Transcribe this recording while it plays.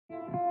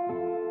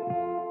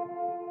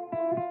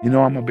You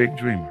know, I'm a big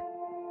dreamer.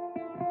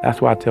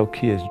 That's why I tell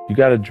kids, you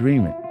gotta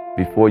dream it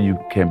before you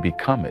can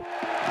become it.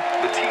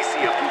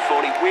 Leticia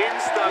Bufoni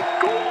wins the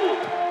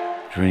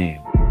gold. Dream.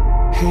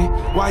 Hey,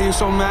 why you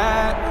so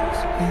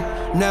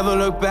mad? Never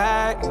look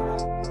back.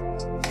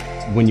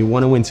 When you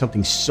want to win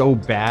something so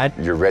bad,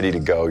 you're ready to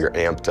go, you're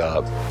amped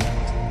up.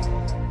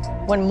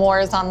 When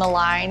more is on the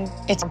line,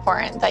 it's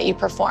important that you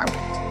perform.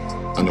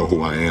 I know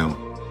who I am.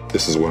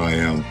 This is what I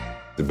am,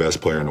 the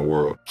best player in the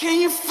world. Can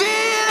you feel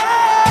it?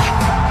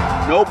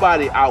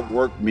 Nobody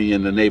outworked me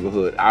in the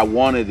neighborhood. I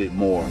wanted it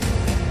more.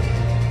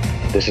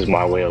 This is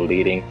my way of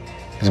leading.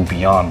 It's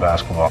beyond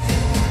basketball.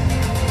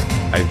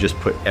 I've just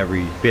put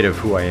every bit of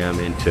who I am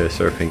into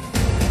surfing.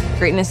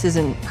 Greatness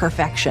isn't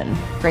perfection.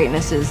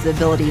 Greatness is the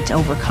ability to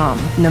overcome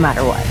no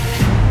matter what.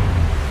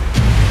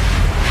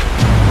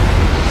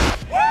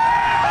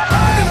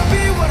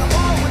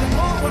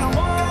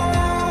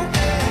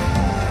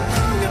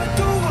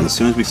 As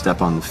soon as we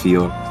step on the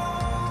field,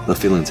 the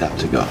feelings have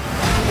to go.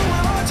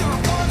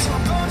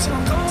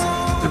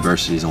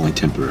 Adversity is only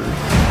temporary.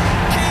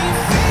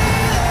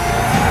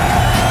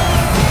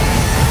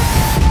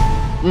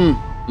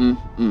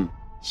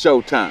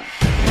 Showtime.